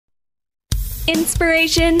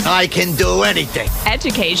Inspiration. I can do anything.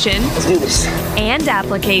 Education. Let's do this. And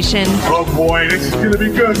application. Oh boy, this is going to be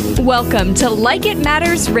good. Welcome to Like It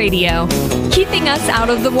Matters Radio, keeping us out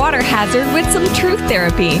of the water hazard with some truth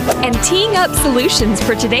therapy and teeing up solutions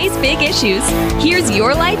for today's big issues. Here's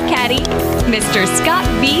your life caddy, Mr. Scott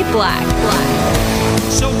B. Black.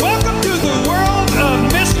 So welcome to the world of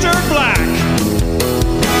Mr. Black.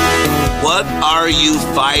 What are you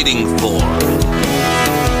fighting for?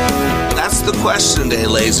 That's the question today,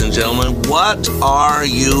 ladies and gentlemen. What are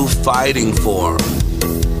you fighting for?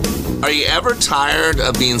 Are you ever tired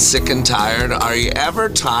of being sick and tired? Are you ever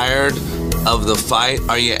tired of the fight?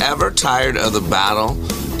 Are you ever tired of the battle?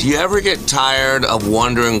 Do you ever get tired of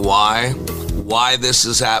wondering why? Why this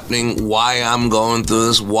is happening? Why I'm going through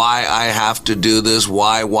this? Why I have to do this?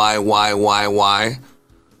 Why?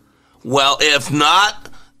 Well, if not,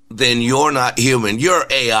 then you're not human. You're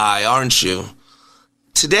AI, aren't you?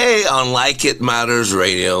 Today on Like It Matters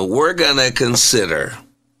Radio, we're going to consider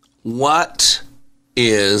what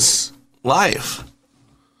is life.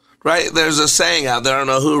 Right? There's a saying out there, I don't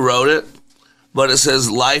know who wrote it, but it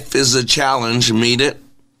says, life is a challenge, meet it.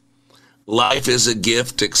 Life is a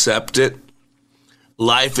gift, accept it.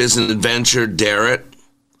 Life is an adventure, dare it.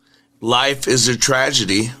 Life is a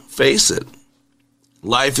tragedy, face it.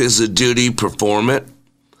 Life is a duty, perform it.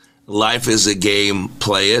 Life is a game,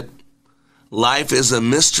 play it. Life is a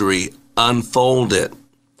mystery, unfold it.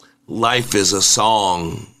 Life is a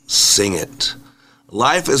song, sing it.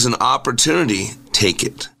 Life is an opportunity, take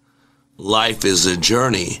it. Life is a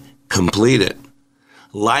journey, complete it.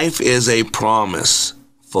 Life is a promise,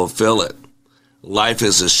 fulfill it. Life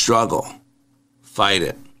is a struggle, fight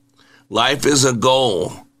it. Life is a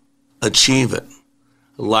goal, achieve it.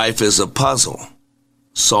 Life is a puzzle,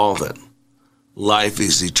 solve it. Life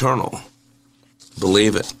is eternal.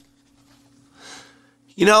 Believe it.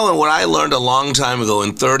 You know, and what I learned a long time ago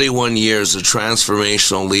in 31 years of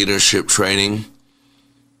transformational leadership training,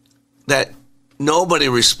 that nobody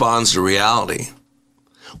responds to reality.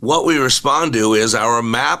 What we respond to is our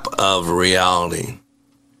map of reality.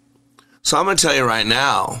 So I'm going to tell you right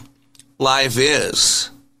now, life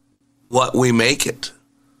is what we make it.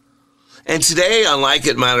 And today on Like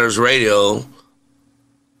It Matters Radio,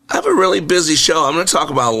 I have a really busy show. I'm going to talk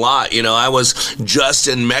about a lot. You know, I was just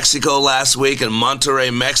in Mexico last week, in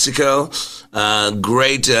Monterrey, Mexico.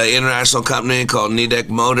 Great international company called Nidec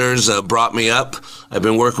Motors brought me up. I've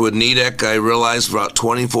been working with Nidec, I realized, for about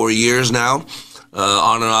 24 years now,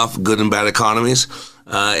 on and off, good and bad economies.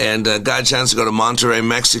 And got a chance to go to Monterrey,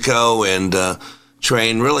 Mexico, and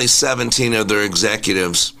train really 17 of their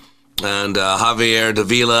executives. And Javier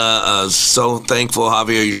Davila, so thankful,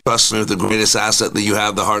 Javier, you trust me with the greatest asset that you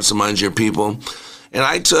have, the hearts and minds of your people. And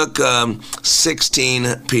I took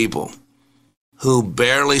 16 people who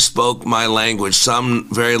barely spoke my language, some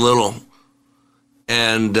very little.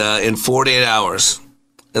 And in 48 hours,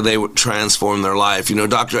 they would transform their life. You know,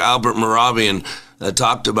 Dr. Albert Mehrabian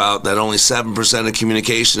talked about that only 7% of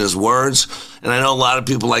communication is words. And I know a lot of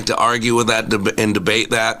people like to argue with that and debate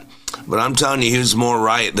that. But I'm telling you, he's more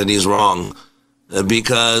right than he's wrong.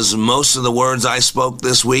 Because most of the words I spoke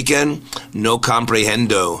this weekend, no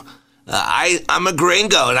comprehendo. I'm a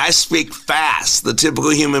gringo and I speak fast. The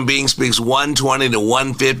typical human being speaks 120 to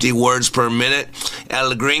 150 words per minute.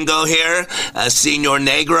 El gringo here, Senor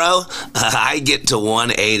Negro, I get to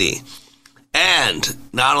 180. And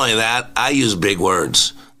not only that, I use big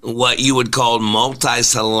words. What you would call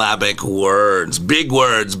multisyllabic words. Big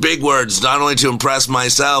words, not only to impress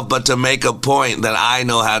myself, but to make a point that I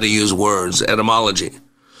know how to use words, etymology.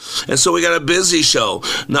 And so we got a busy show.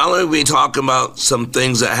 Not only are we talking about some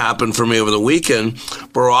things that happened for me over the weekend,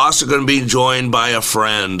 but we're also going to be joined by a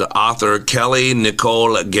friend, author Kelly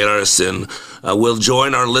Nicole Garrison. Will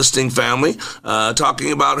join our listening family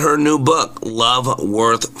talking about her new book, Love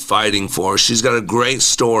Worth Fighting For. She's got a great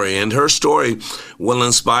story, and her story will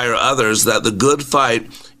inspire others that the good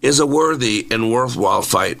fight is a worthy and worthwhile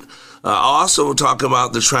fight. I'll also talk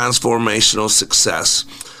about the transformational success,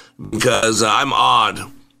 because I'm awed.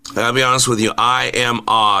 I'll be honest with you, I am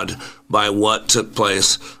awed by what took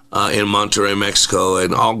place in Monterrey, Mexico,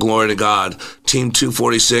 and all glory to God. Team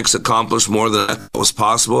 246 accomplished more than that was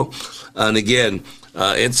possible. And again,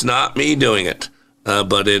 it's not me doing it,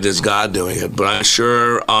 but it is God doing it. But I'm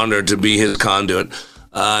sure honored to be his conduit.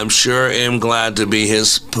 I'm sure am glad to be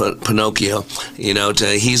his Pinocchio. You know,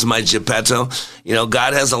 he's my Geppetto. You know,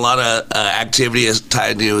 God has a lot of activity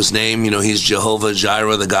tied to his name. You know, he's Jehovah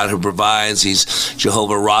Jireh, the God who provides. He's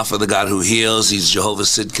Jehovah Rapha, the God who heals. He's Jehovah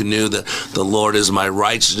Sidkenu, the Lord is my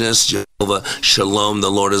righteousness. Jehovah Shalom,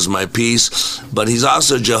 the Lord is my peace. But he's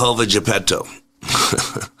also Jehovah Geppetto.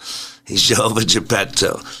 He's Jehovah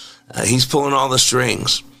Geppetto. He's pulling all the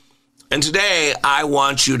strings. And today, I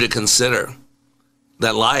want you to consider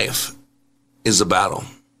that life is a battle.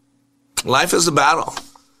 Life is a battle.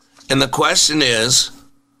 And the question is,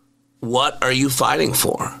 what are you fighting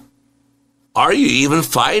for? Are you even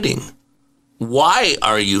fighting? Why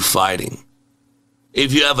are you fighting?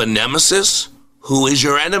 If you have a nemesis, who is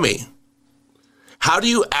your enemy? How do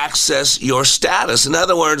you access your status? In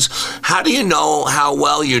other words, how do you know how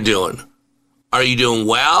well you're doing? Are you doing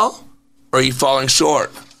well or are you falling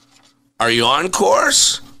short? Are you on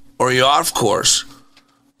course or are you off course?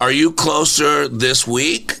 Are you closer this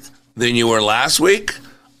week than you were last week?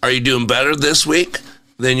 Are you doing better this week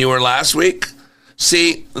than you were last week?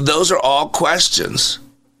 See, those are all questions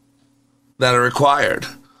that are required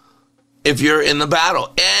if you're in the battle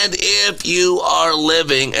and if you are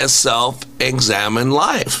living a self-examined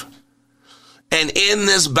life. And in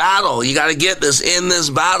this battle, you got to get this, in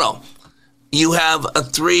this battle, you have a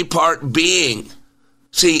three-part being.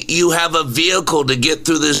 See, you have a vehicle to get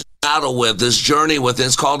through this battle with, this journey with.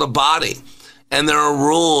 It's called a body. And there are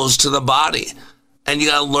rules to the body. And you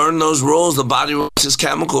got to learn those rules. The body releases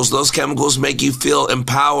chemicals. Those chemicals make you feel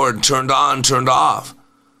empowered, turned on, turned off.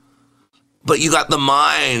 But you got the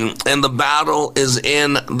mind, and the battle is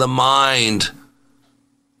in the mind.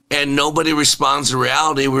 And nobody responds to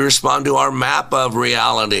reality. We respond to our map of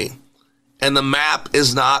reality. And the map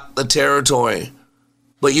is not the territory.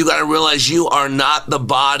 But you got to realize you are not the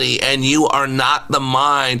body and you are not the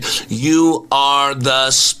mind. You are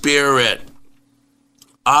the spirit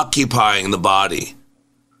occupying the body,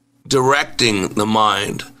 directing the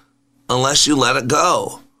mind, unless you let it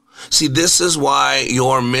go. See, this is why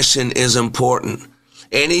your mission is important.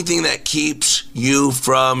 Anything that keeps you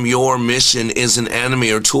from your mission is an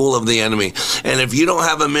enemy or tool of the enemy. And if you don't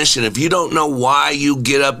have a mission, if you don't know why you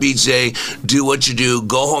get up each day, do what you do,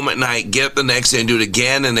 go home at night, get up the next day and do it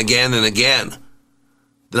again and again and again,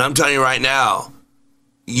 then I'm telling you right now,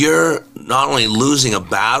 you're not only losing a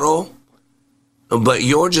battle, but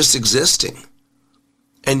you're just existing.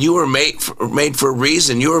 And you were made for a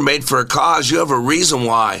reason. You were made for a cause. You have a reason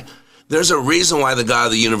why. There's a reason why the God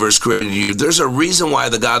of the universe created you. There's a reason why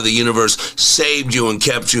the God of the universe saved you and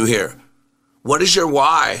kept you here. What is your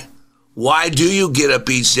why? Why do you get up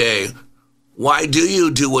each day? Why do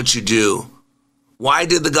you do what you do? Why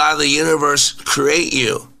did the God of the universe create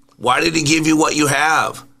you? Why did he give you what you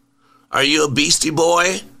have? Are you a Beastie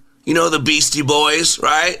Boy? You know the Beastie Boys,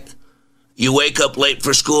 right? You wake up late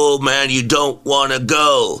for school, man, you don't want to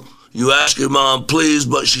go. You ask your mom, please,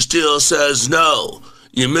 but she still says no.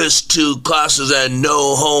 You miss 2 classes and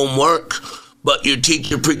no homework, but your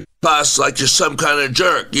teacher preaches class like you're some kind of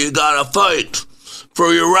jerk. You gotta fight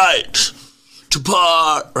for your right to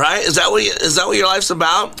part, right? Is that what your life's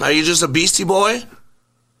about? Are you just a Beastie Boy?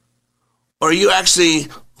 Or are you actually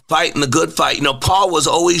fighting the good fight? You know, Paul was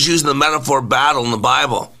always using the metaphor battle in the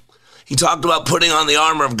Bible. He talked about putting on the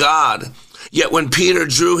armor of God. Yet when Peter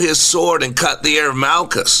drew his sword and cut the ear of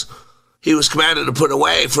Malchus, he was commanded to put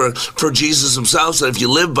away for Jesus himself said, if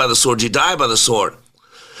you live by the sword, you die by the sword.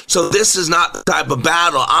 So this is not the type of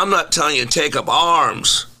battle. I'm not telling you to take up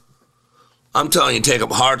arms. I'm telling you to take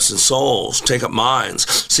up hearts and souls, take up minds.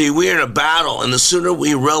 See, we're in a battle, and the sooner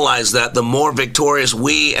we realize that, the more victorious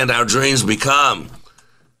we and our dreams become.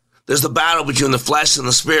 There's the battle between the flesh and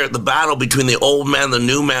the spirit, the battle between the old man, the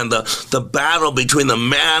new man, the battle between the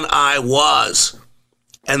man I was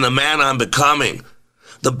and the man I'm becoming,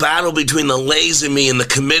 the battle between the lazy me and the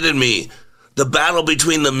committed me, the battle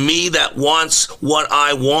between the me that wants what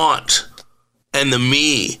I want and the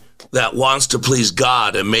me that wants to please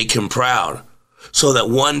God and make him proud, so that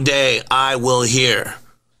one day I will hear,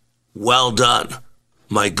 well done,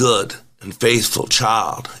 my good and faithful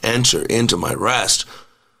child, enter into my rest.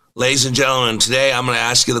 Ladies and gentlemen, today I'm going to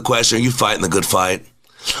ask you the question, are you fighting the good fight?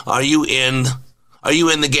 Are you in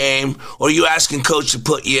the game? Or are you asking coach to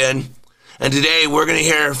put you in? And today we're going to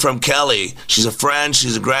hear from Kelly. She's a friend.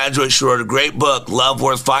 She's a graduate. She wrote a great book, Love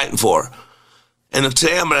Worth Fighting For. And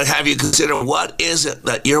today I'm going to have you consider, what is it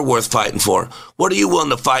that you're worth fighting for? What are you willing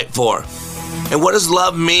to fight for? And what does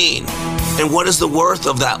love mean? And what is the worth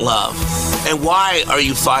of that love? And why are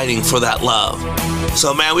you fighting for that love?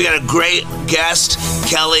 So, man, we got a great guest,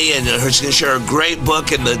 Kelly, and she's going to share a great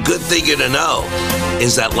book. And the good thing you to know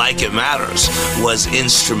is that Like It Matters was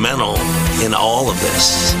instrumental in all of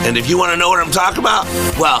this. And if you want to know what I'm talking about,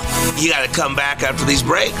 well, you got to come back after these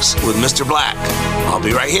breaks with Mr. Black. I'll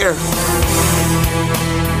be right here.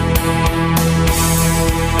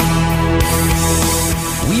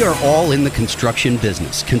 We are all in the construction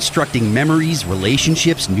business, constructing memories,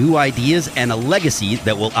 relationships, new ideas, and a legacy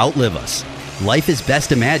that will outlive us. Life is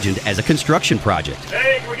best imagined as a construction project.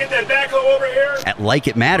 Hey, can we get that backhoe over here? At Like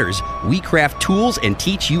It Matters, we craft tools and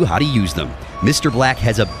teach you how to use them. Mr. Black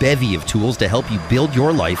has a bevy of tools to help you build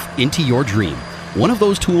your life into your dream. One of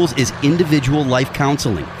those tools is individual life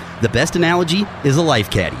counseling. The best analogy is a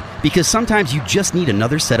life caddy, because sometimes you just need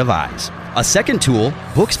another set of eyes. A second tool,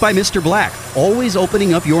 Books by Mr. Black, always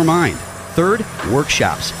opening up your mind. Third,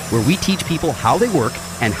 workshops, where we teach people how they work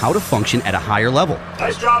and how to function at a higher level.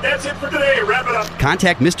 Nice job. That's it for today. Wrap it up.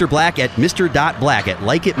 Contact Mr. Black at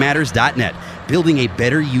mr.black@likeitmatters.net. Building a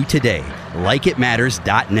better you today.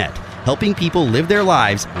 Likeitmatters.net. Helping people live their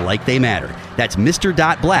lives like they matter. That's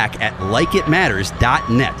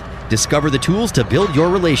mr.black@likeitmatters.net. Discover the tools to build your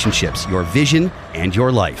relationships, your vision, and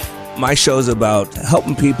your life. My show is about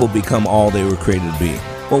helping people become all they were created to be.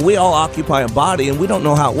 Well, we all occupy a body and we don't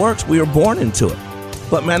know how it works. We were born into it.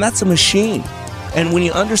 But man, that's a machine. And when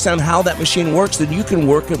you understand how that machine works, then you can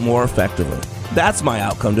work it more effectively. That's my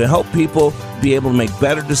outcome, to help people be able to make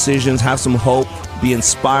better decisions, have some hope, be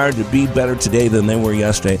inspired to be better today than they were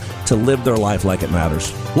yesterday, to live their life like it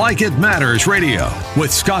matters. Like It Matters Radio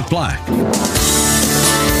with Scott Black.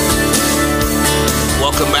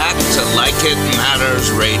 Welcome back to Like It Matters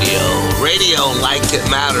Radio. Radio Like It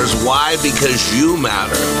Matters. Why? Because you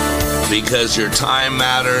matter. Because your time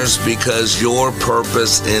matters. Because your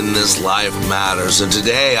purpose in this life matters. And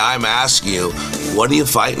today I'm asking you, what are you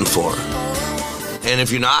fighting for? And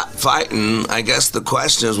if you're not fighting, I guess the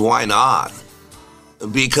question is, why not?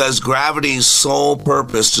 Because gravity's sole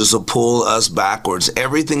purpose is to pull us backwards.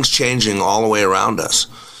 Everything's changing all the way around us.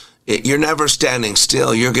 You're never standing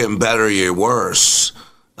still. You're getting better, you're worse.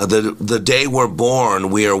 The day we're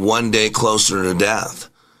born, we are one day closer to death.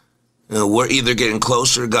 We're either getting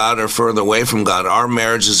closer to God or further away from God. Our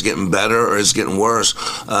marriage is getting better or it's getting worse.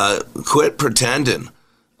 Quit pretending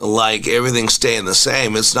like everything's staying the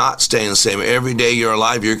same. It's not staying the same. Every day you're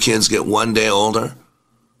alive, your kids get one day older,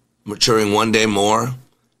 maturing one day more,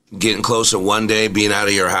 getting closer one day, being out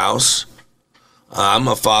of your house. I'm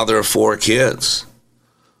a father of 4 kids.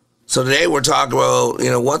 So today we're talking about,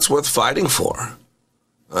 what's worth fighting for?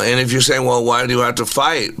 And if you're saying, well, why do you have to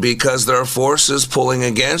fight? Because there are forces pulling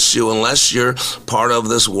against you unless you're part of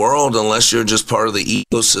this world, unless you're just part of the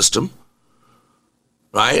ecosystem,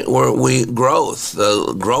 right? Where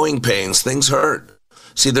growing pains, things hurt.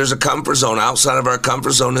 See, there's a comfort zone. Outside of our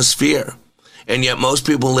comfort zone is fear. And yet most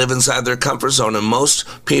people live inside their comfort zone, and most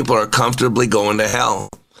people are comfortably going to hell.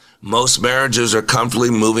 Most marriages are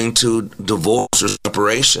comfortably moving to divorce or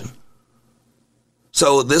separation.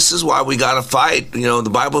 So this is why we got to fight. The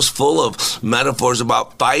Bible's full of metaphors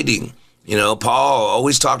about fighting. Paul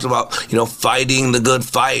always talked about, fighting the good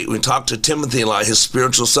fight. We talked to Timothy a lot, his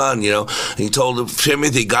spiritual son. He told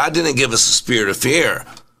Timothy, God didn't give us a spirit of fear,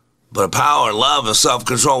 but of power, love, and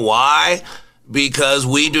self-control. Why? Because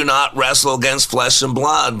we do not wrestle against flesh and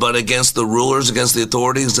blood, but against the rulers, against the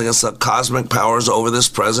authorities, against the cosmic powers over this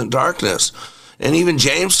present darkness. And even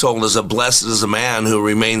James told us that blessed is the man who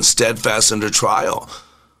remains steadfast under trial.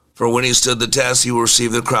 For when he stood the test, he will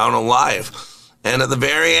receive the crown of life. And at the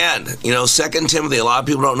very end, 2 Timothy, a lot of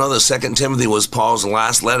people don't know that 2 Timothy was Paul's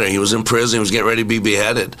last letter. He was in prison. He was getting ready to be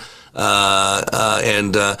beheaded.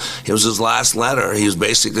 And it was his last letter. He was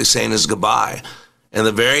basically saying his goodbye. And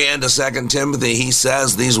the very end of 2 Timothy, he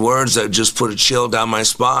says these words that just put a chill down my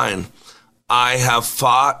spine. I have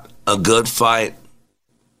fought a good fight.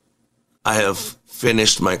 I have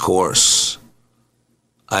finished my course.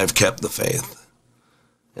 I have kept the faith.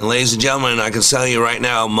 And ladies and gentlemen, I can tell you right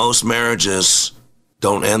now, most marriages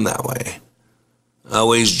don't end that way. I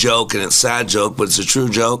always joke, and it's a sad joke, but it's a true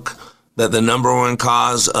joke, that the number one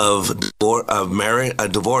cause of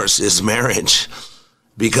divorce is marriage.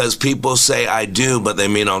 Because people say I do, but they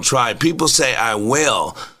mean I'll try. People say I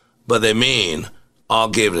will, but they mean I'll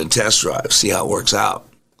give it a test drive, see how it works out.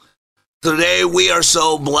 Today we are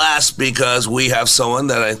so blessed because we have someone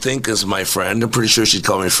that I think is my friend. I'm pretty sure she'd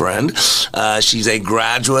call me friend. She's a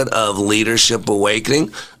graduate of Leadership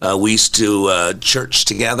Awakening. We used to church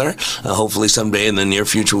together. Hopefully someday in the near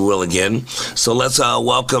future we will again. So let's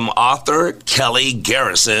welcome author Kelly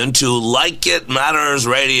Garrison to Like It Matters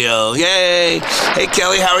Radio. Yay! Hey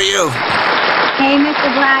Kelly, how are you? Hey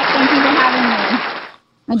Mr. Black, thank you for having me.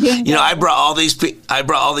 I brought all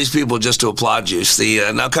these people just to applaud you. See,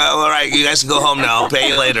 now, all right, you guys can go home now. I'll pay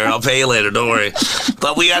you later. Don't worry.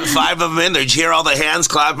 But we got 5 of them in there. Did you hear all the hands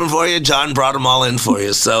clapping for you? John brought them all in for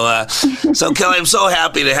you. So Kelly, I'm so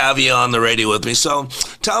happy to have you on the radio with me. So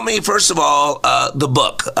tell me, first of all, the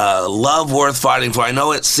book, Love Worth Fighting For. I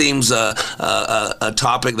know it seems a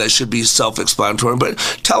topic that should be self-explanatory, but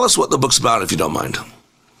tell us what the book's about, if you don't mind.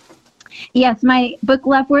 Yes, my book,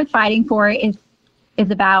 Love Worth Fighting For, is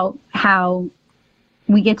about how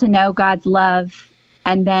we get to know God's love,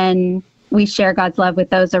 and then we share God's love with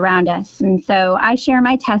those around us. And so I share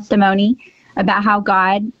my testimony about how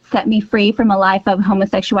God set me free from a life of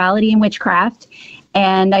homosexuality and witchcraft.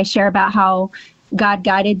 And I share about how God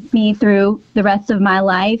guided me through the rest of my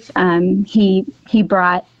life. He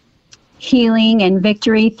brought healing and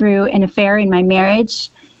victory through an affair in my marriage.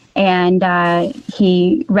 And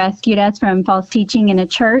he rescued us from false teaching in a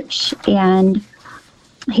church. And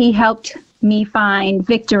he helped me find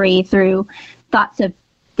victory through thoughts of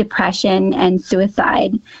depression and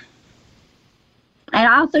suicide. And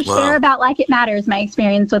I also share about Like It Matters, my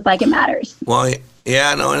experience with Like It Matters. Well,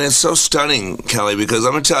 yeah, no, and it's so stunning, Kelly, because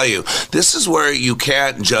I'm going to tell you, this is where you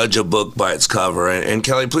can't judge a book by its cover. And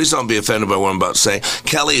Kelly, please don't be offended by what I'm about to say.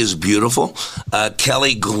 Kelly is beautiful.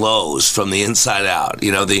 Kelly glows from the inside out.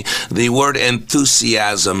 You know, the word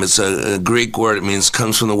enthusiasm, it's a Greek word. It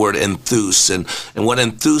comes from the word enthus. And what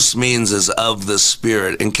enthus means is of the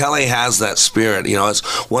Spirit. And Kelly has that spirit. You know, it's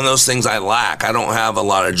one of those things I lack. I don't have a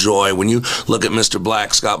lot of joy. When you look at Mr.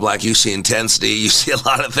 Black, Scott Black, you see intensity, you see a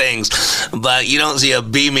lot of things. But you don't see a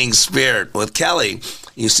beaming spirit. With Kelly,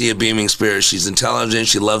 you see a beaming spirit. She's intelligent.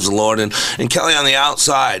 She loves the Lord. And Kelly, on the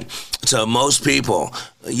outside, to most people,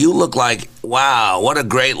 you look like, wow, what a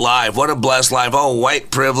great life. What a blessed life. Oh,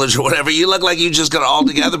 white privilege or whatever. You look like you just got it all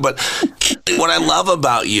together. But what I love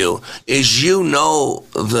about you is you know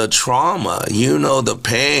the trauma. You know the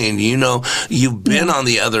pain. You know you've been on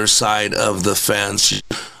the other side of the fence.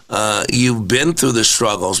 You've been through the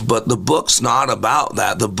struggles, but the book's not about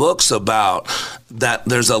that. The book's about that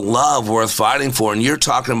there's a love worth fighting for, and you're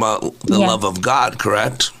talking about the love of God,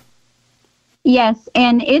 correct? Yes,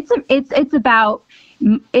 and it's about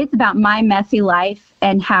my messy life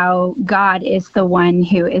and how God is the one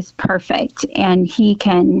who is perfect, and he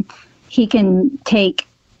can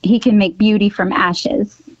make beauty from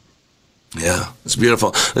ashes. Yeah, it's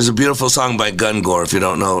beautiful. There's a beautiful song by Gungor, if you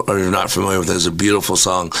don't know or you're not familiar with it. It's a beautiful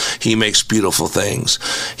song. He makes beautiful things.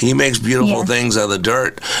 He makes beautiful things out of the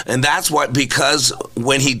dirt. And that's what, because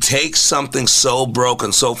when he takes something so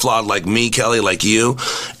broken, so flawed like me, Kelly, like you,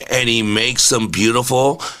 and he makes them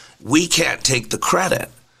beautiful, we can't take the credit.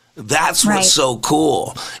 That's what's so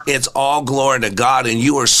cool. It's all glory to God, and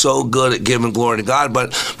you are so good at giving glory to God.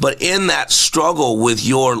 But in that struggle with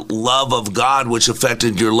your love of God, which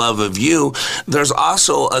affected your love of you, there's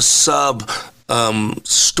also a sub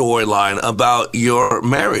storyline about your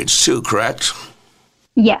marriage too, correct?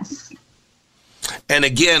 Yes. And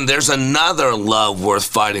again, there's another love worth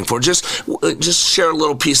fighting for. Just share a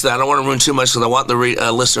little piece of that. I don't want to ruin too much because I want the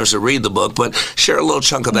listeners to read the book, but share a little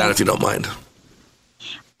chunk of that if you don't mind.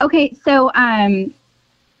 Okay, so what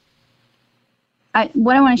I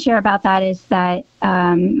want to share about that is that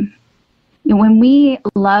when we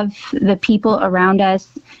love the people around us,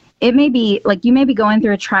 it may be like you may be going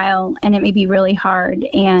through a trial and it may be really hard,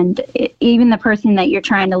 and even the person that you're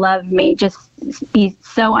trying to love may just be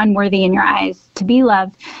so unworthy in your eyes to be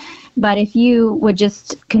loved. But if you would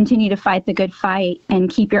just continue to fight the good fight and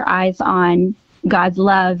keep your eyes on God's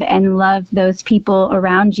love and love those people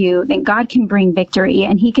around you, then God can bring victory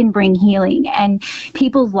and he can bring healing and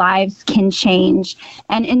people's lives can change.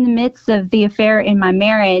 And in the midst of the affair in my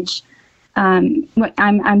marriage,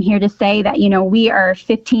 I'm here to say that, you know, we are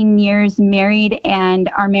 15 years married and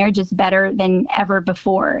our marriage is better than ever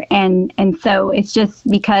before. And so it's just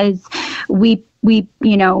because we put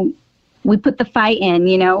the fight in,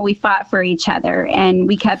 you know, we fought for each other and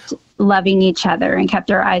we kept loving each other and kept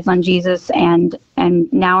our eyes on Jesus, and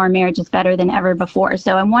now our marriage is better than ever before.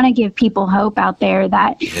 So I want to give people hope out there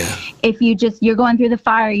that if you're going through the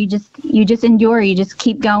fire, you just endure, you just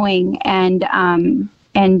keep going, and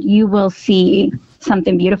you will see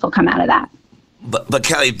something beautiful come out of that. But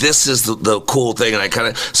Kelly, this is the cool thing, and I kind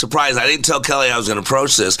of surprised. I didn't tell Kelly I was going to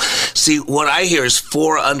approach this. See, what I hear is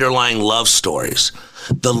 4 underlying love stories.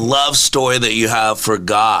 The love story that you have for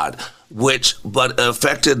God, but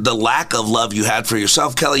affected the lack of love you had for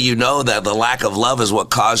yourself. Kelly, you know that the lack of love is what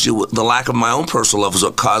caused you, the lack of my own personal love is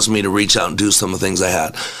what caused me to reach out and do some of the things I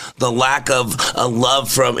had. The lack of a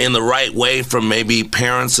love from in the right way from maybe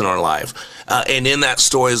parents in our life. And in that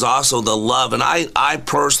story is also the love. And I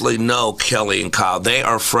personally know Kelly and Kyle. They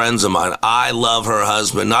are friends of mine. I love her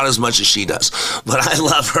husband, not as much as she does, but I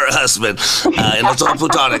love her husband. And it's all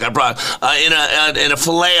platonic. I brought in a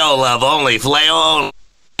phileo love only. Phileo only.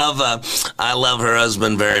 I love her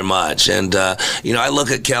husband very much. And, I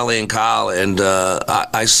look at Kelly and Kyle, and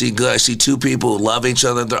I see good. I see two people who love each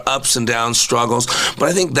other. Their ups and downs, struggles. But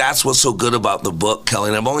I think that's what's so good about the book, Kelly.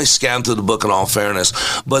 And I've only scanned through the book in all fairness.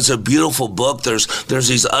 But it's a beautiful book. There's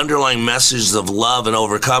these underlying messages of love and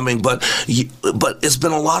overcoming. But it's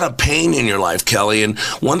been a lot of pain in your life, Kelly. And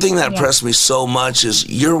one thing that impressed me so much is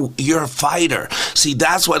you're a fighter. See,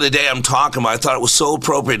 that's why today I'm talking about. I thought it was so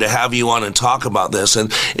appropriate to have you on and talk about this.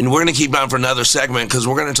 And we're going to keep on for another segment because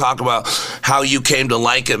we're going to talk about how you came to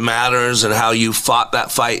Like It Matters and how you fought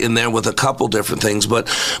that fight in there with a couple different things. But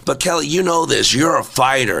Kelly, you know this. You're a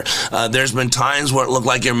fighter. There's been times where it looked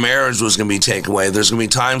like your marriage was going to be taken away. There's going to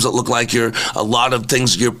be times that look like a lot of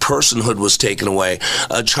things, your personhood was taken away.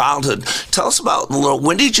 Childhood. Tell us about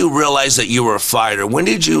when did you realize that you were a fighter?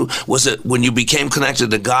 Was it when you became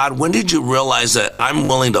connected to God? When did you realize that I'm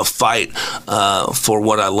willing to fight for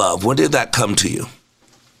what I love? When did that come to you?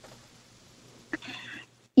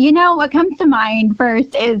 What comes to mind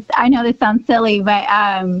first is, I know this sounds silly, but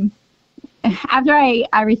after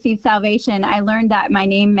I received salvation, I learned that my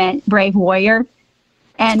name meant brave warrior.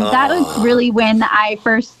 And that was really when I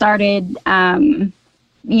first started,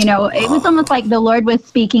 it was almost like the Lord was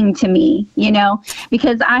speaking to me,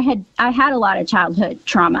 because I had a lot of childhood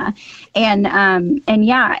trauma, and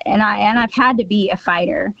I've had to be a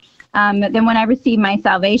fighter. But then when I received my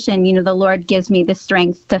salvation, the Lord gives me the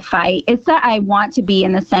strength to fight. It's that I want to be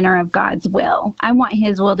in the center of God's will. I want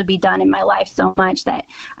his will to be done in my life so much that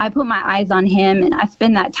I put my eyes on him and I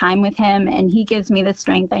spend that time with him, and he gives me the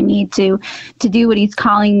strength I need to do what he's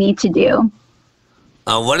calling me to do.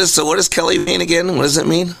 What does Kelly mean again? What does it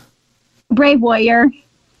mean? Brave warrior.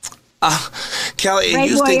 Kelly,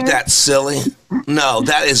 you think that's silly? No,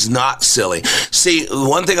 that is not silly. See,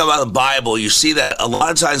 one thing about the Bible, you see that a lot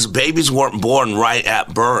of times babies weren't born right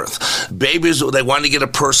at birth. Babies, they want to get a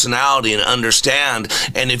personality and understand.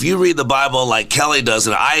 And if you read the Bible like Kelly does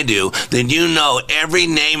and I do, then every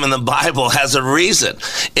name in the Bible has a reason.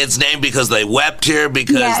 It's named because they wept here,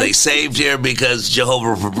 because they saved here, because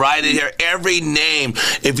Jehovah provided here. Every name,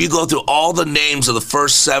 if you go through all the names of the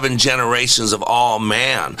first 7 generations of all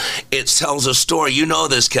man, it tells a story. You know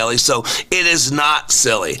this, Kelly. So it is not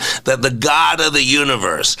silly that the God of the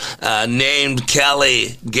universe named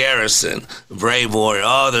Kelly Garrison, brave warrior.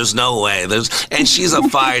 Oh, there's no way. And she's a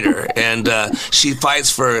fighter, and she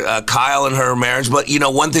fights for Kyle and her marriage. But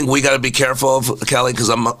one thing we got to be careful of, Kelly, because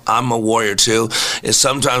I'm a warrior too, is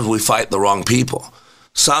sometimes we fight the wrong people.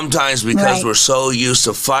 Sometimes because we're so used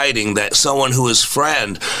to fighting that someone who is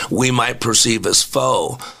friend we might perceive as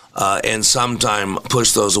foe. And sometimes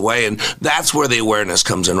push those away. And that's where the awareness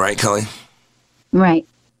comes in, right, Kelly? Right.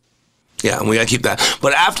 Yeah, and we got to keep that.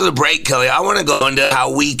 But after the break, Kelly, I want to go into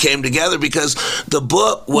how we came together, because the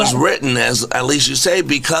book was written, as at least you say,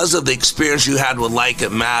 because of the experience you had with Like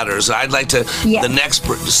It Matters. I'd like to, the next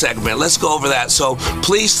segment, let's go over that. So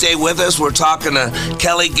please stay with us. We're talking to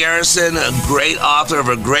Kelly Garrison, a great author of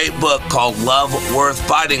a great book called Love Worth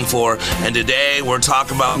Fighting For. And today we're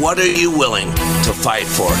talking about, what are you willing to fight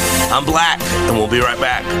for? I'm Black, and we'll be right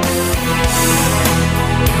back.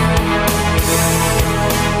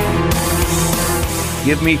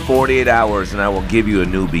 Give me 48 hours and I will give you a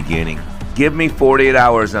new beginning. Give me 48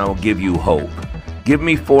 hours and I will give you hope. Give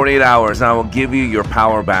me 48 hours and I will give you your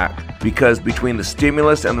power back. Because between the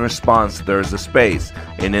stimulus and the response, there is a space.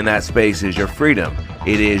 And in that space is your freedom.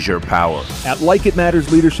 It is your power. At Like It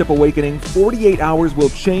Matters Leadership Awakening, 48 hours will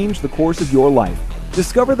change the course of your life.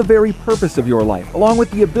 Discover the very purpose of your life, along with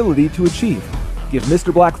the ability to achieve. Give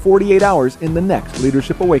Mr. Black 48 hours in the next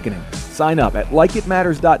Leadership Awakening. Sign up at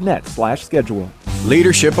likeitmatters.net/schedule.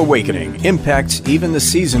 Leadership Awakening impacts even the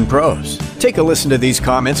seasoned pros. Take a listen to these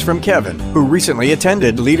comments from Kevin, who recently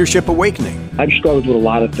attended Leadership Awakening. I've struggled with a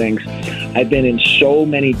lot of things. I've been in so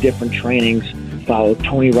many different trainings, followed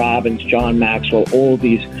Tony Robbins, John Maxwell, all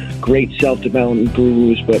these great self-development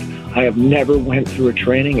gurus, but I have never went through a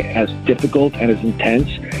training as difficult and as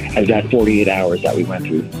intense as that 48 hours that we went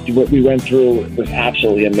through. What we went through was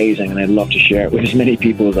absolutely amazing, and I'd love to share it with as many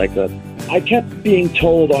people as I could. I kept being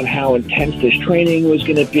told on how intense this training was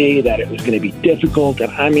going to be, that it was going to be difficult. And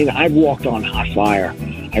I mean, I've walked on hot fire.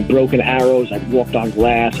 I've broken arrows. I've walked on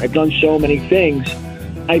glass. I've done so many things.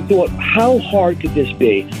 I thought, how hard could this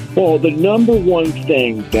be? Well, the number one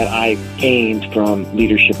thing that I gained from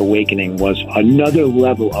Leadership Awakening was another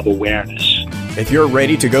level of awareness. If you're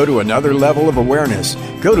ready to go to another level of awareness,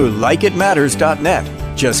 go to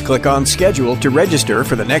likeitmatters.net. Just click on schedule to register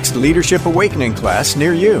for the next Leadership Awakening class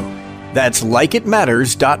near you. That's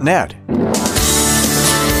likeitmatters.net.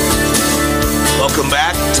 welcome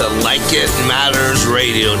back to Like It Matters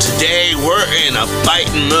Radio. Today we're in a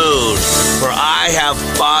fighting mood, for I have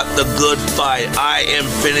fought the good fight. I am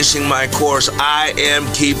finishing my course. I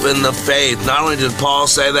am keeping the faith. Not only did Paul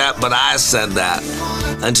say that, but I said that.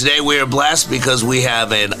 And today we are blessed because we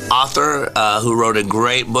have an author who wrote a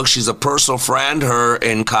great book. She's a personal friend. Her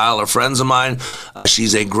and Kyle are friends of mine.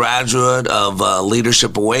 She's a graduate of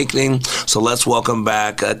Leadership Awakening. So let's welcome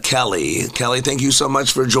back Kelly. Kelly, thank you so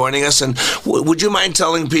much for joining us. And would you mind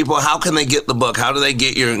telling people how can they get the book? How do they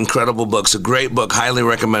get your incredible book? It's a great book. Highly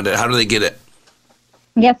recommend it. How do they get it?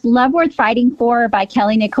 Yes, Love Worth Fighting For by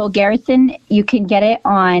Kelly Nicole Garrison. You can get it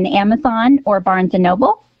on Amazon or Barnes &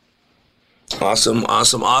 Noble. Awesome. I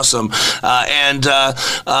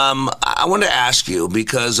want to ask you,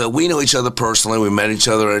 because we know each other personally. We met each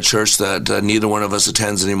other at a church that neither one of us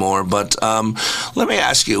attends anymore. But let me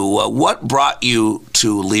ask you, what brought you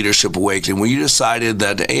to Leadership Awakening? When you decided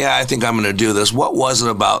that, yeah, I think I'm going to do this, what was it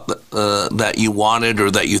about that you wanted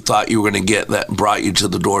or that you thought you were going to get that brought you to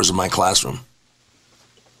the doors of my classroom?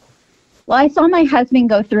 Well, I saw my husband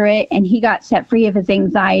go through it, and he got set free of his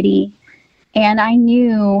anxiety. And I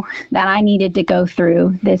knew that I needed to go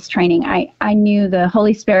through this training. I knew the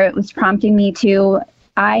Holy Spirit was prompting me to.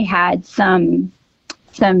 I had some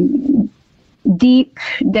deep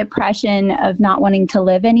depression of not wanting to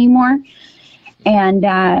live anymore. And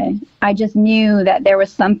I just knew that there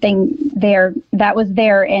was something there that was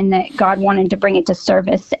there and that God wanted to bring it to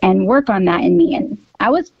service and work on that in me. And I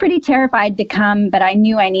was pretty terrified to come, but I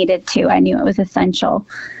knew I needed to. I knew it was essential.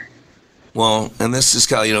 Well, and this is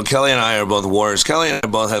Kelly. You know, Kelly and I are both warriors. Kelly and I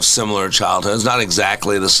both have similar childhoods, not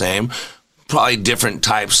exactly the same, probably different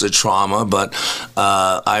types of trauma, but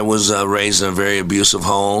I was raised in a very abusive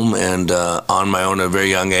home and on my own at a very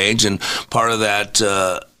young age. And part of that,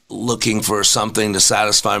 looking for something to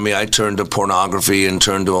satisfy me, I turned to pornography and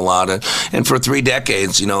turned to a lot of, and for 3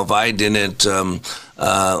 decades, you know, if I didn't,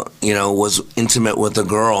 was intimate with a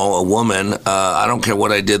girl, a woman, I don't care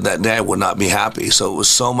what I did that day, I would not be happy. So it was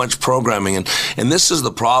so much programming. And this is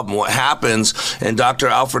the problem. What happens, and Dr.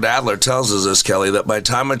 Alfred Adler tells us this, Kelly, that by the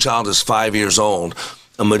time a child is 5 years old,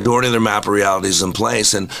 a majority of their map of reality is in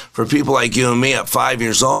place. And for people like you and me at 5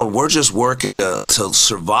 years old, we're just working to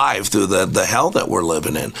survive through the hell that we're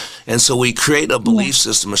living in. And so we create a belief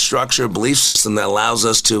system, a structure, a belief system that allows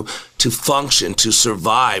us to function, to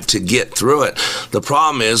survive, to get through it. The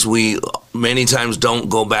problem is we many times don't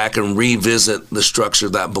go back and revisit the structure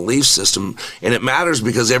of that belief system. And it matters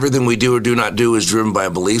because everything we do or do not do is driven by a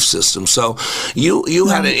belief system. So you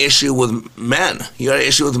had an issue with men. You had an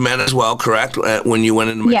issue with men as well, correct? When you went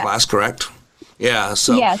into my class, correct? Yeah.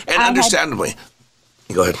 So, yes, and understandably.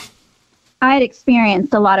 Go ahead. I had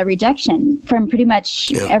experienced a lot of rejection from pretty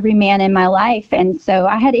much every man in my life. And so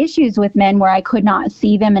I had issues with men where I could not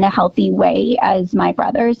see them in a healthy way as my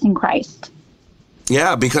brothers in Christ.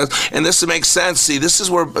 Yeah, because, and this makes sense. See, this is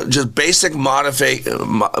where just basic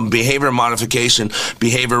behavior modification,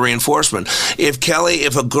 behavior reinforcement.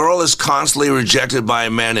 If a girl is constantly rejected by a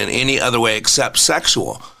man in any other way except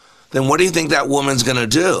sexual, then what do you think that woman's going to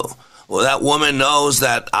do? Well, that woman knows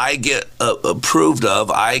that I get approved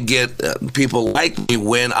of, I get people like me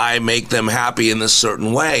when I make them happy in this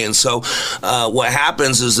certain way. And so what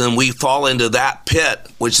happens is then we fall into that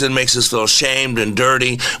pit, which then makes us feel shamed and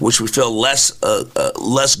dirty, which we feel less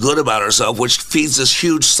good about ourselves, which feeds this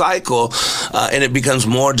huge cycle, and it becomes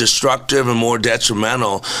more destructive and more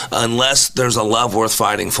detrimental unless there's a love worth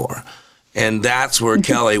fighting for. And that's where,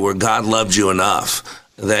 Kelly, where God loved you enough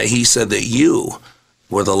that he said that you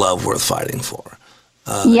were the love worth fighting for.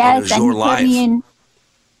 Yes, and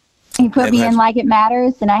he put me in Like It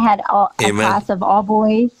Matters, and I had a class of all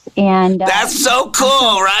boys. And that's so cool,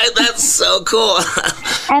 right? That's so cool.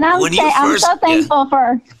 And I'm so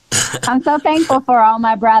thankful for all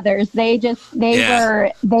my brothers. They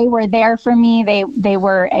were there for me. They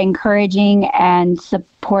were encouraging and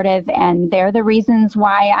supportive, and they're the reasons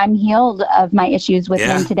why I'm healed of my issues with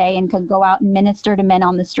men today and can go out and minister to men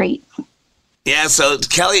on the streets. Yeah, so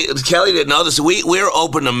Kelly didn't know this. We're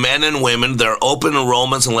open to men and women. They're open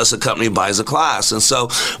enrollments unless a company buys a class. And so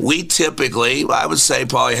we typically, I would say,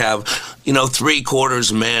 probably have,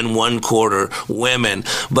 3/4 men, 1/4 women.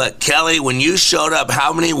 But Kelly, when you showed up,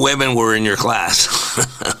 how many women were in your class?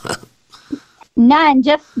 None,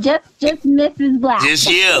 just Mrs. Black. Just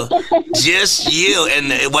you.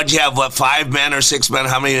 And what'd you have, 5 men or 6 men?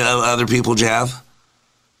 How many other people did you have?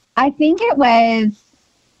 I think it was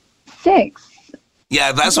 6.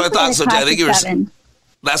 Yeah, that's what I thought. So I think you were 7.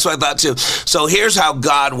 That's what I thought too. So here's how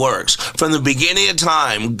God works. From the beginning of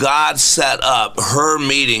time, God set up her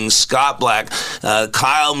meeting, Scott Black,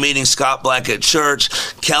 Kyle meeting Scott Black at church,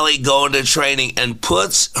 Kelly going to training, and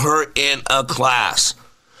puts her in a class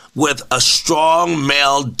with a strong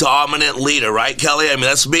male dominant leader, right, Kelly? I mean,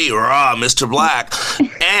 that's me, Mr. Black,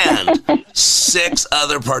 and 6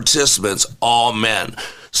 other participants, all men.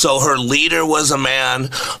 So her leader was a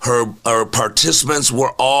man, her participants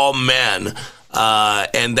were all men.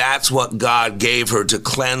 And that's what God gave her to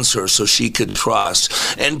cleanse her so she could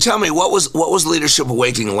trust. And tell me, what was Leadership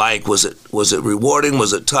Awakening like? Was it rewarding?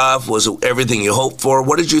 Was it tough? Was it everything you hoped for?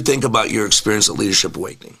 What did you think about your experience at Leadership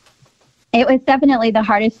Awakening? It was definitely the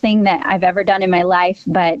hardest thing that I've ever done in my life,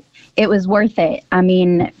 but it was worth it. I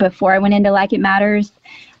mean, before I went into Like It Matters,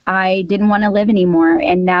 I didn't want to live anymore,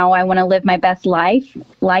 and now I want to live my best life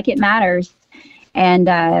like it matters.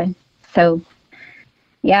 And so.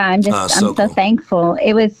 Yeah, I'm so thankful.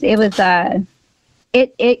 It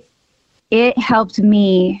helped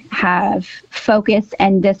me have focus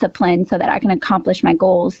and discipline so that I can accomplish my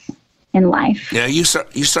goals in life. Yeah, you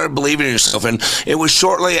started believing in yourself, and it was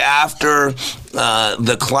shortly after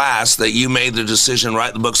the class that you made the decision to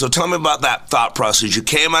write the book. So tell me about that thought process. You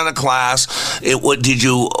came out of class.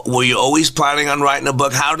 Were you always planning on writing a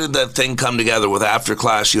book? How did that thing come together? With after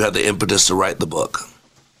class, you had the impetus to write the book.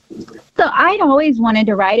 So I'd always wanted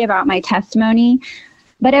to write about my testimony,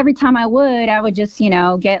 but every time I would just,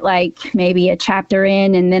 get like maybe a chapter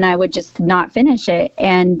in, and then I would just not finish it.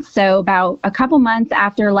 And so about a couple months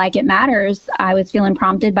after Like It Matters, I was feeling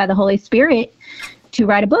prompted by the Holy Spirit to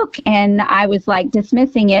write a book. And I was like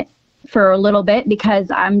dismissing it for a little bit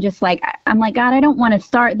because I'm like, God, I don't want to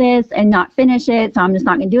start this and not finish it. So I'm just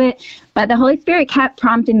not going to do it. But the Holy Spirit kept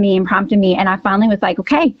prompting me. And I finally was like,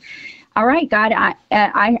 okay. All right, God,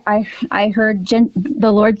 I heard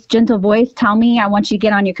the Lord's gentle voice tell me I want you to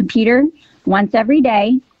get on your computer once every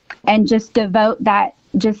day and just devote that,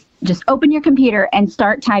 just open your computer and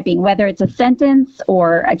start typing, whether it's a sentence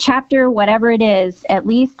or a chapter, whatever it is, at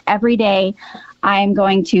least every day. I'm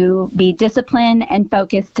going to be disciplined and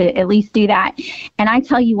focused to at least do that. And I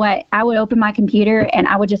tell you what, I would open my computer and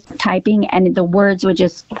I would just start typing and the words would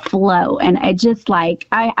just flow. And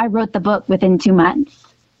I wrote the book within 2 months.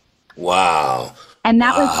 Wow. And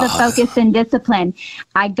that was the focus and discipline.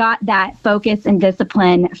 I got that focus and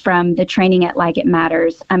discipline from the training at Like It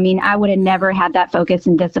Matters. I mean, I would have never had that focus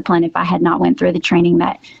and discipline if I had not went through the training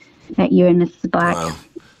that you and Mrs. Black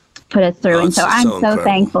put us through. And so I'm so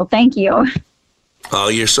thankful. Thank you. Oh,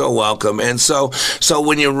 you're so welcome. And so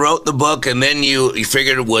when you wrote the book and then you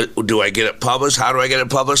figured, do I get it published? How do I get it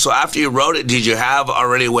published? So after you wrote it, did you have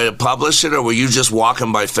already a way to publish it, or were you just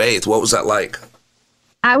walking by faith? What was that like?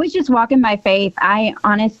 I was just walking by faith. I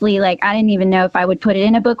honestly, I didn't even know if I would put it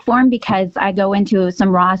in a book form because I go into some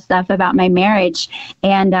raw stuff about my marriage.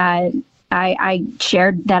 And I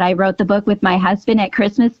shared that I wrote the book with my husband at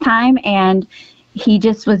Christmas time, and he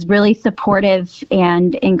just was really supportive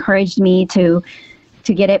and encouraged me to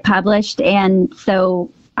get it published. And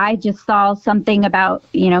so I just saw something about,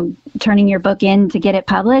 turning your book in to get it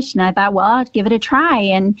published. And I thought, well, I'll give it a try.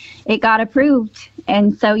 And it got approved.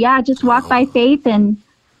 And so, yeah, just walk by faith, and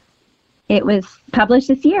it was published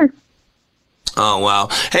this year. Oh, wow.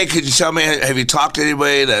 Hey, could you tell me, have you talked to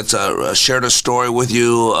anybody that's shared a story with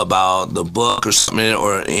you about the book or something,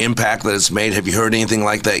 or an impact that it's made? Have you heard anything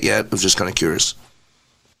like that yet? I was just kind of curious.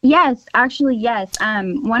 Yes, actually, yes.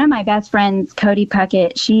 One of my best friends, Cody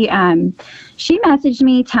Puckett, she messaged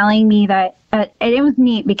me telling me that, and it was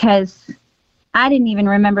neat because I didn't even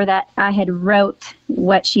remember that I had wrote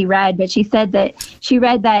what she read, but she said that she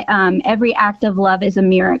read that every act of love is a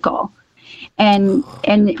miracle. And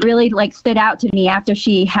it really stood out to me after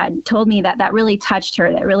she had told me that really touched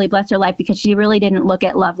her, that really blessed her life, because she really didn't look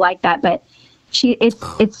at love like that. But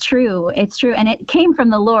it's true. It's true. And it came from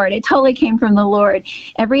the Lord. It totally came from the Lord.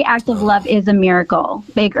 Every act of love is a miracle,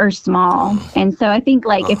 big or small. And so I think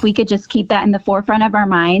if we could just keep that in the forefront of our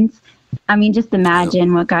minds, I mean, just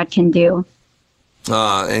imagine what God can do.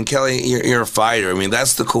 And Kelly, you're a fighter. I mean,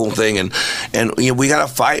 that's the cool thing. And we got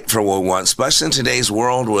to fight for what we want, especially in today's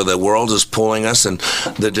world where the world is pulling us and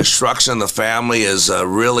the destruction of the family is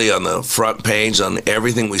really on the front page on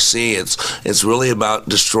everything we see. It's really about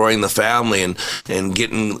destroying the family and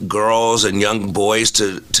getting girls and young boys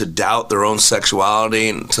to doubt their own sexuality,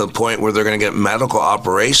 and to the point where they're going to get medical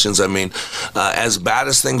operations. I mean, as bad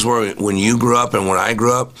as things were when you grew up and when I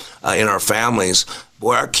grew up in our families,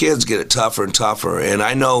 boy, our kids get it tougher and tougher. And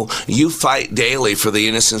I know you fight daily for the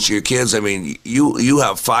innocence of your kids. I mean, you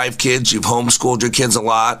have 5 kids. You've homeschooled your kids a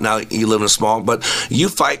lot. Now you live in a small, but you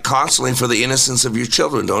fight constantly for the innocence of your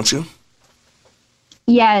children, don't you?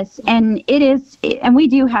 Yes, and and we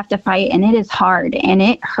do have to fight, and it is hard, and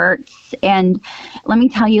it hurts. And let me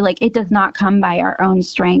tell you, it does not come by our own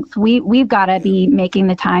strength. We've got to be making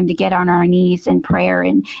the time to get on our knees in prayer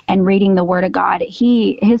and reading the Word of God.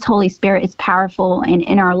 His Holy Spirit is powerful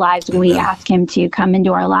in our lives when we ask Him to come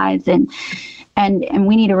into our lives, and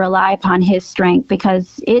we need to rely upon His strength,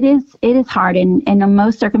 because it is hard, and in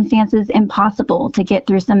most circumstances impossible to get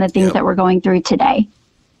through some of the things that we're going through today.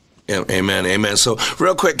 Yeah, amen. So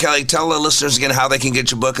real quick, Kelly, tell the listeners again how they can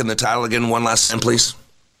get your book and the title again one last time, please.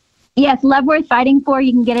 Yes, Love Worth Fighting For.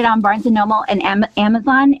 You can get it on Barnes & Noble and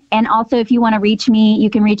Amazon. And also, if you want to reach me, you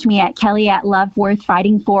can reach me at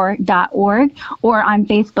kelly@loveworthfightingfor.org, or on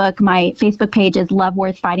Facebook. My Facebook page is Love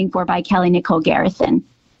Worth Fighting For by Kelly Nicole Garrison.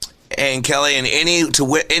 And Kelly, and any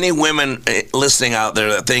women listening out there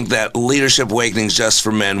that think that Leadership Awakening is just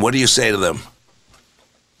for men, what do you say to them?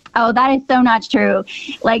 Oh, that is so not true.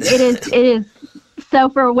 It is so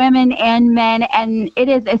for women and men, and it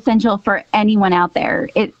is essential for anyone out there.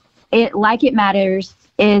 It Like It Matters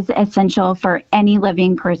is essential for any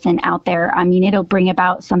living person out there. I mean, it'll bring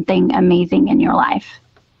about something amazing in your life.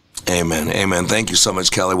 Amen. Thank you so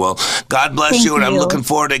much, Kelly. Well, God bless you, and I'm looking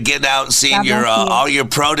forward to getting out and seeing all your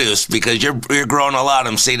produce, because you're growing a lot.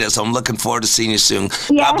 I'm seeing it, so I'm looking forward to seeing you soon. Yes.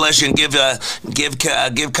 God bless you, and give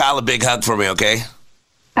Kyle a big hug for me, okay?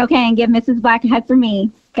 Okay, and give Mrs. Black a hug for me.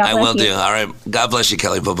 God bless you. I will do. All right. God bless you,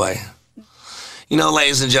 Kelly. Bye-bye. You know,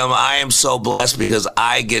 ladies and gentlemen, I am so blessed because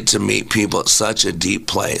I get to meet people at such a deep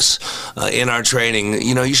place in our training.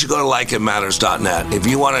 You know, you should go to likeitmatters.net. If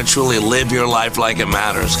you want to truly live your life like it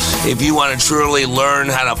matters, if you want to truly learn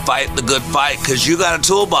how to fight the good fight, because you got a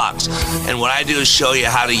toolbox. And what I do is show you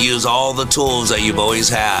how to use all the tools that you've always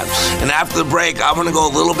had. And after the break, I'm going to go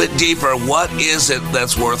a little bit deeper. What is it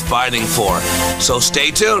that's worth fighting for? So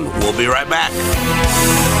stay tuned. We'll be right back.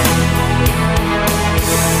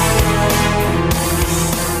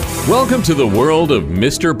 Welcome to the world of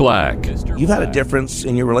Mr. Black. You've had a difference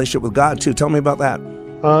in your relationship with God, too. Tell me about that.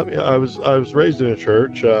 I was raised in a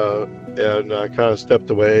church and kind of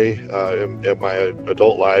stepped away in my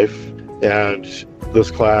adult life. And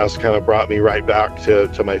this class kind of brought me right back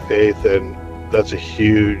to my faith. And that's a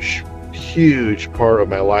huge part of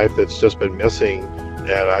my life that's just been missing.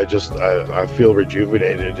 And I feel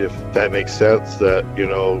rejuvenated, if that makes sense, that,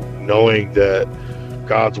 knowing that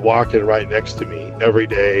God's walking right next to me every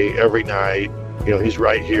day, every night. He's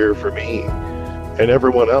right here for me and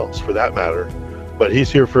everyone else for that matter. But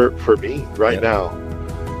He's here for me right now.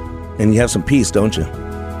 And you have some peace, don't you?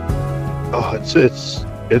 Oh, it's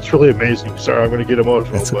really amazing. Sorry, I'm going to get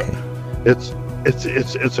emotional. That's okay. But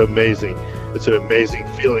it's amazing. It's an amazing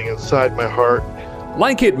feeling inside my heart.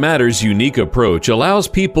 Like It Matters' unique approach allows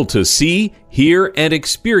people to see, hear, and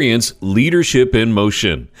experience leadership in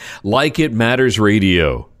motion. Like It Matters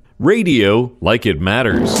Radio. Radio like it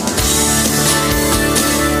matters.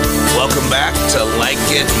 Welcome back to Like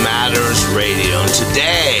It Matters Radio. And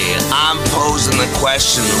today, I'm posing the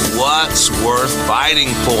question, what's worth fighting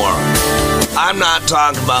for? I'm not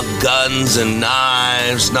talking about guns and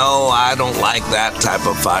knives. No, I don't like that type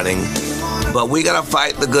of fighting. But we got to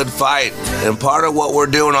fight the good fight. And part of what we're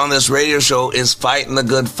doing on this radio show is fighting the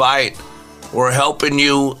good fight. We're helping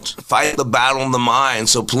you fight the battle in the mind.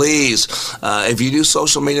 So please, if you do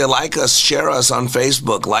social media, like us, share us on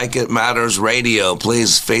Facebook, Like It Matters Radio.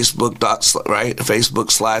 Please, Facebook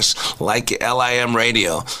 / LIM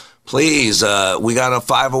Radio. Please, we got a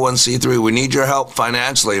 501c3. We need your help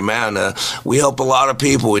financially, man. We help a lot of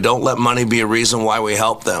people. We don't let money be a reason why we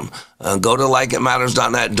help them. Go to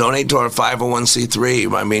likeitmatters.net. Donate to our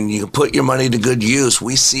 501c3. I mean, you can put your money to good use.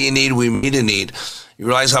 We see a need. We meet a need. You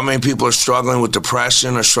realize how many people are struggling with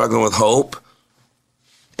depression or struggling with hope?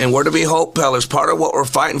 And we're to be hope pillars. Part of what we're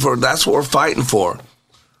fighting for, that's what we're fighting for.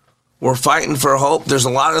 We're fighting for hope. There's a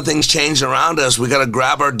lot of things changing around us. We got to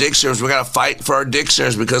grab our dictionaries. We got to fight for our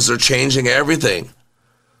dictionaries because they're changing everything.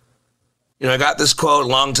 I got this quote a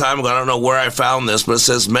long time ago. I don't know where I found this, but it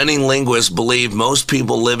says, many linguists believe most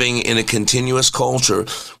people living in a continuous culture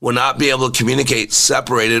will not be able to communicate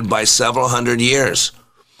separated by several hundred years.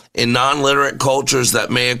 In non-literate cultures,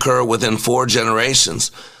 that may occur within 4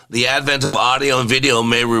 generations. The advent of audio and video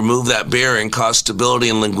may remove that barrier and cause stability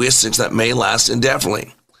in linguistics that may last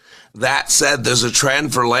indefinitely. That said, there's a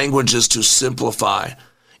trend for languages to simplify.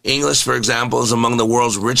 English, for example, is among the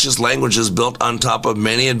world's richest languages, built on top of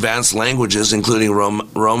many advanced languages, including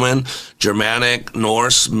Roman, Germanic,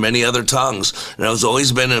 Norse, many other tongues. And it has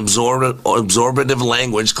always been an absorbative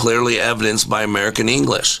language, clearly evidenced by American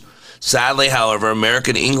English. Sadly, however,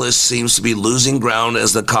 American English seems to be losing ground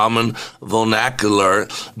as the common vernacular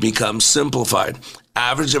becomes simplified.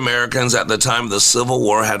 Average Americans at the time of the Civil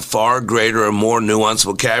War had far greater and more nuanced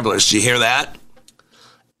vocabularies. Did you hear that?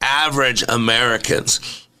 Average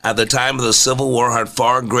Americans at the time of the Civil War had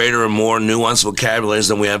far greater and more nuanced vocabularies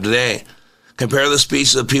than we have today. Compare the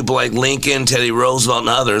speeches of people like Lincoln, Teddy Roosevelt, and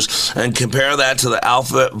others, and compare that to the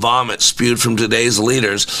alphabet vomit spewed from today's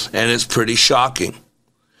leaders, and it's pretty shocking.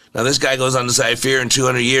 Now, this guy goes on to say, I fear in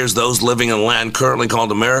 200 years, those living in the land currently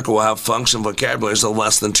called America will have functional vocabularies of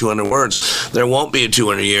less than 200 words. There won't be in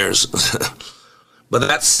 200 years. But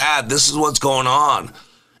that's sad. This is what's going on.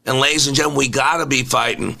 And ladies and gentlemen, we got to be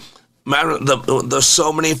fighting. There's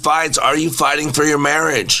so many fights. Are you fighting for your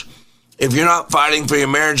marriage? If you're not fighting for your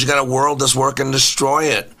marriage, you got a world that's working to destroy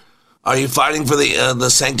it. Are you fighting for the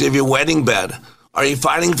sanctity of your wedding bed? Are you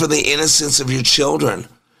fighting for the innocence of your children?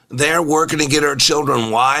 They're working to get our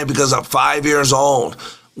children. Why? Because at 5 years old,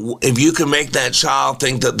 if you can make that child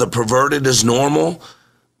think that the perverted is normal,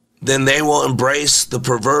 then they will embrace the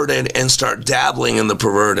perverted and start dabbling in the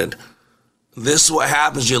perverted. This is what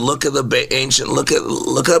happens. You look at the ancient, look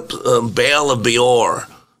up Baal of Beor,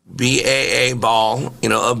 B-A-A, Baal,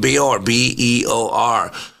 of Beor,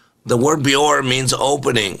 B-E-O-R. The word Beor means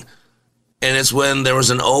opening. And it's when there was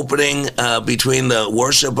an opening between the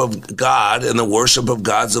worship of God and the worship of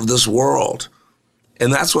gods of this world.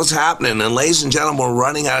 And that's what's happening. And ladies and gentlemen, we're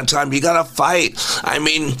running out of time. You got to fight. I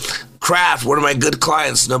mean, Kraft, one of my good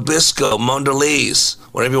clients, Nabisco, Mondelez,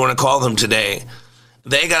 whatever you want to call them today,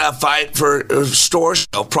 they got to fight for store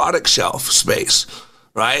shelf, product shelf space,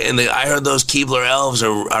 right? And I heard those Keebler elves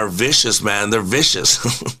are vicious, man. They're vicious.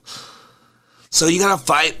 So you got to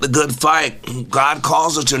fight the good fight. God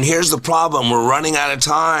calls us to, and here's the problem. We're running out of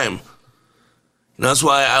time. That's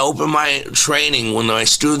why I open my training. When my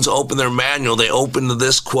students open their manual, they open to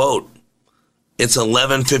this quote. It's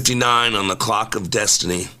 11:59 on the clock of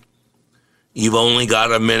destiny. You've only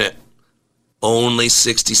got a minute. Only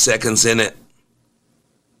 60 seconds in it.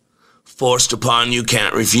 Forced upon you,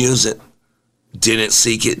 can't refuse it. Didn't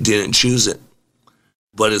seek it, didn't choose it.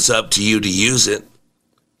 But it's up to you to use it.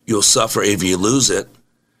 You'll suffer if you lose it.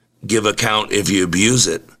 Give account if you abuse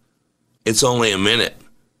it. It's only a minute,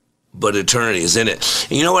 but eternity is in it.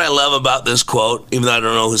 And you know what I love about this quote, even though I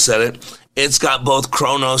don't know who said it? It's got both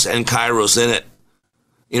Chronos and Kairos in it.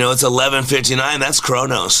 It's 11:59, that's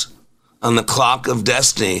Chronos. On the clock of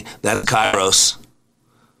destiny, that's Kairos.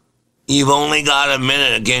 You've only got a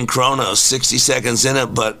minute, again, Chronos, 60 seconds in it,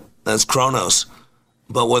 but that's Chronos.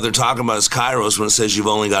 But what they're talking about is Kairos when it says you've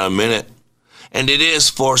only got a minute. And it is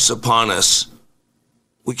forced upon us.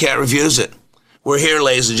 We can't refuse it. We're here,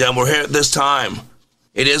 ladies and gentlemen. We're here at this time.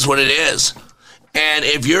 It is what it is. And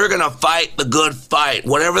if you're going to fight the good fight,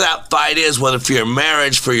 whatever that fight is, whether for your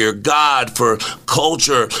marriage, for your God, for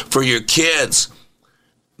culture, for your kids,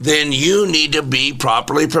 then you need to be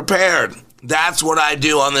properly prepared. That's what I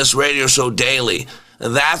do on this radio show daily.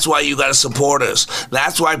 That's why you got to support us.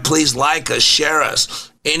 That's why please like us, share us.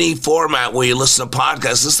 Any format where you listen to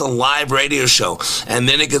podcasts, this is a live radio show. And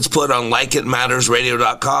then it gets put on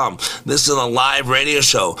likeitmattersradio.com. This is a live radio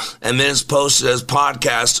show. And then it's posted as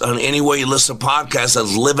podcast on anywhere you listen to podcasts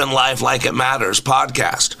as Living Life Like It Matters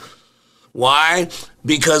podcast. Why?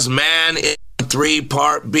 Because man is a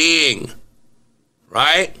three-part being,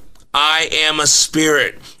 right? I am a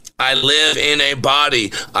spirit. I live in a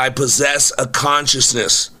body. I possess a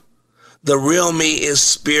consciousness. The real me is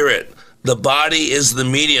spirit. The body is the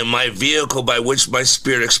medium, my vehicle by which my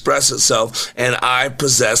spirit expresses itself, and I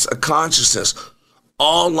possess a consciousness.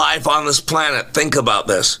 All life on this planet, think about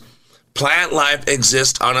this. Plant life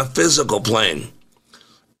exists on a physical plane.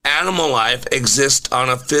 Animal life exists on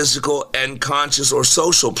a physical and conscious or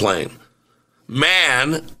social plane.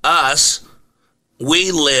 Man, us,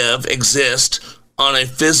 we live, exist on a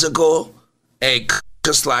physical, a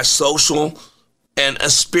conscious/social, and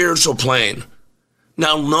a spiritual plane.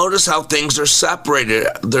 Now notice how things are separated.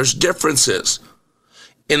 There's differences.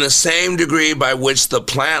 In the same degree by which the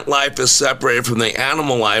plant life is separated from the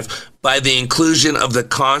animal life by the inclusion of the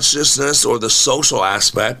consciousness or the social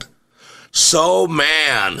aspect, so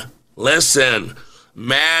man, listen,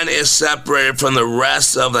 man is separated from the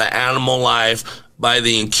rest of the animal life by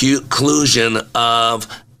the inclusion of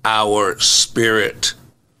our spirit.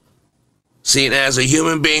 See, as a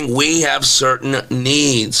human being, we have certain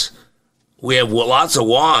needs. We have lots of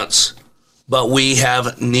wants, but we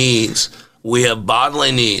have needs. We have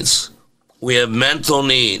bodily needs. We have mental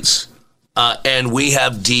needs. And we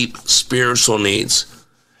have deep spiritual needs.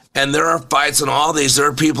 And there are fights in all these. There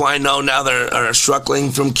are people I know now that are struggling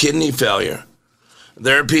from kidney failure.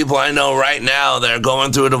 There are people I know right now that are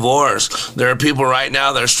going through a divorce. There are people right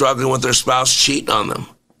now that are struggling with their spouse cheating on them.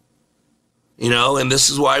 And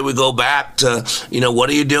this is why we go back to, what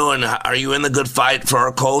are you doing? Are you in the good fight for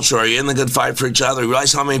our culture? Are you in the good fight for each other? You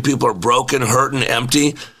realize how many people are broken, hurt, and empty?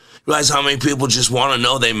 You realize how many people just want to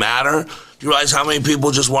know they matter? You realize how many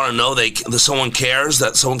people just want to know that someone cares,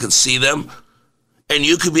 that someone can see them? And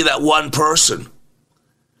you could be that one person.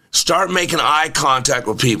 Start making eye contact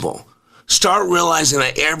with people. Start realizing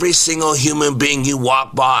that every single human being you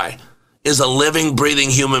walk by is a living,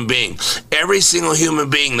 breathing human being. Every single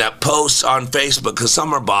human being that posts on Facebook, because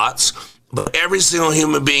some are bots, but every single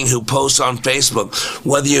human being who posts on Facebook,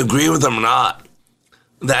 whether you agree with them or not,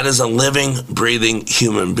 that is a living, breathing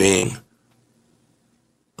human being.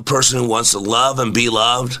 A person who wants to love and be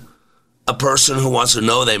loved, a person who wants to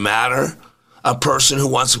know they matter, a person who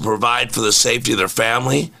wants to provide for the safety of their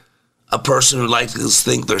family, a person who likes to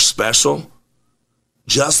think they're special,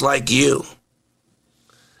 just like you.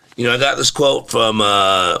 I got this quote from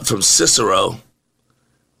Cicero.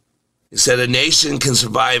 He said, "A nation can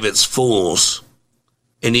survive its fools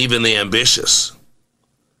and even the ambitious,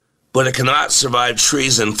 but it cannot survive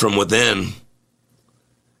treason from within.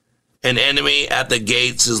 An enemy at the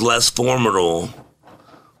gates is less formidable,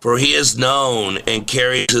 for he is known and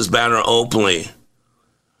carries his banner openly.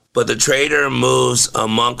 But the traitor moves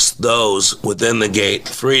amongst those within the gate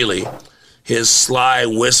freely. His sly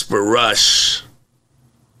whisper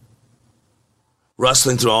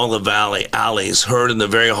rustling through all the alleys, heard in the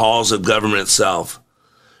very halls of government itself.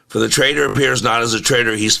 For the traitor appears not as a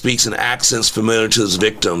traitor, he speaks in accents familiar to his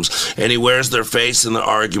victims, and he wears their face in their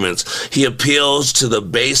arguments. He appeals to the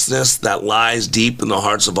baseness that lies deep in the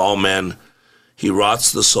hearts of all men. He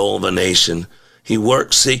rots the soul of a nation. He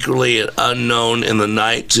works secretly and unknown in the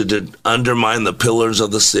night to undermine the pillars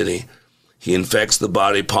of the city. He infects the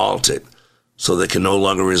body politic so they can no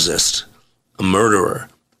longer resist. A murderer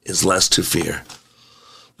is less to fear."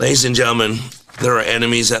 Ladies and gentlemen, there are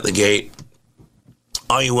enemies at the gate.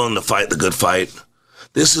 Are you willing to fight the good fight?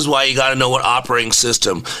 This is why you got to know what operating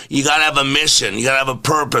system. You got to have a mission. You got to have a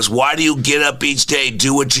purpose. Why do you get up each day,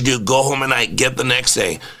 do what you do, go home at night, get the next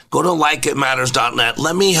day? Go to likeitmatters.net.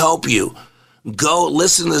 Let me help you. Go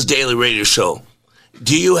listen to this daily radio show.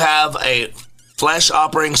 Do you have a flesh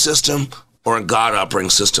operating system or a God operating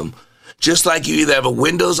system? Just like you either have a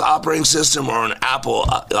Windows operating system or an Apple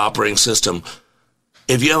operating system.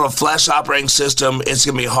 If you have a flesh operating system, it's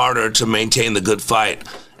going to be harder to maintain the good fight.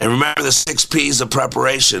 And remember the 6 P's of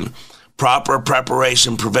preparation. Proper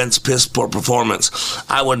preparation prevents piss poor performance.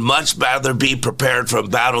 I would much rather be prepared for a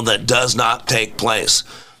battle that does not take place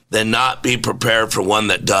than not be prepared for one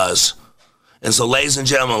that does. And so, ladies and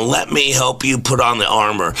gentlemen, let me help you put on the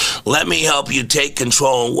armor. Let me help you take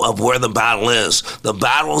control of where the battle is. The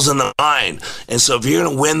battle's in the mind. And so if you're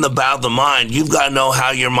going to win the battle of the mind, you've got to know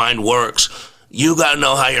how your mind works. You got to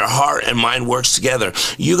know how your heart and mind works together.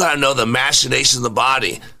 You got to know the machinations of the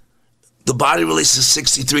body. The body releases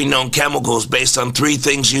 63 known chemicals based on 3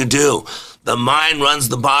 things you do. The mind runs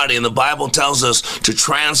the body, and the Bible tells us to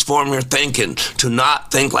transform your thinking, to not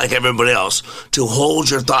think like everybody else, to hold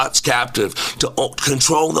your thoughts captive, to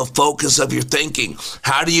control the focus of your thinking.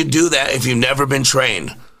 How do you do that if you've never been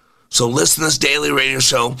trained? So listen to this daily radio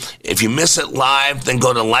show. If you miss it live, then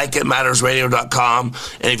go to likeitmattersradio.com.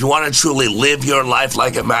 And if you want to truly live your life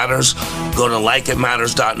like it matters, go to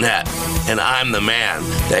likeitmatters.net. And I'm the man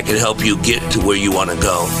that can help you get to where you want to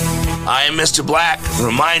go. I am Mr. Black,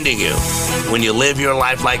 reminding you, when you live your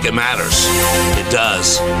life like it matters, it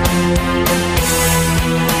does.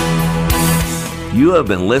 You have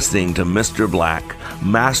been listening to Mr. Black,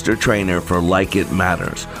 Master Trainer for Like It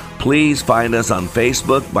Matters. Please find us on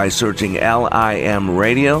Facebook by searching LIM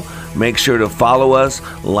Radio. Make sure to follow us,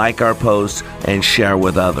 like our posts, and share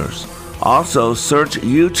with others. Also, search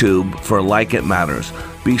YouTube for Like It Matters.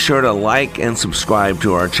 Be sure to like and subscribe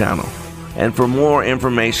to our channel. And for more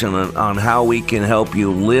information on how we can help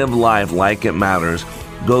you live life like it matters,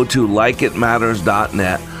 go to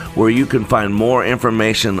likeitmatters.net, where you can find more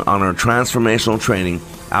information on our transformational training,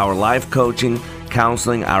 our life coaching,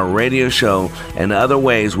 counseling, our radio show, and other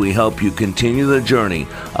ways we help you continue the journey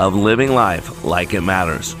of living life like it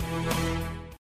matters.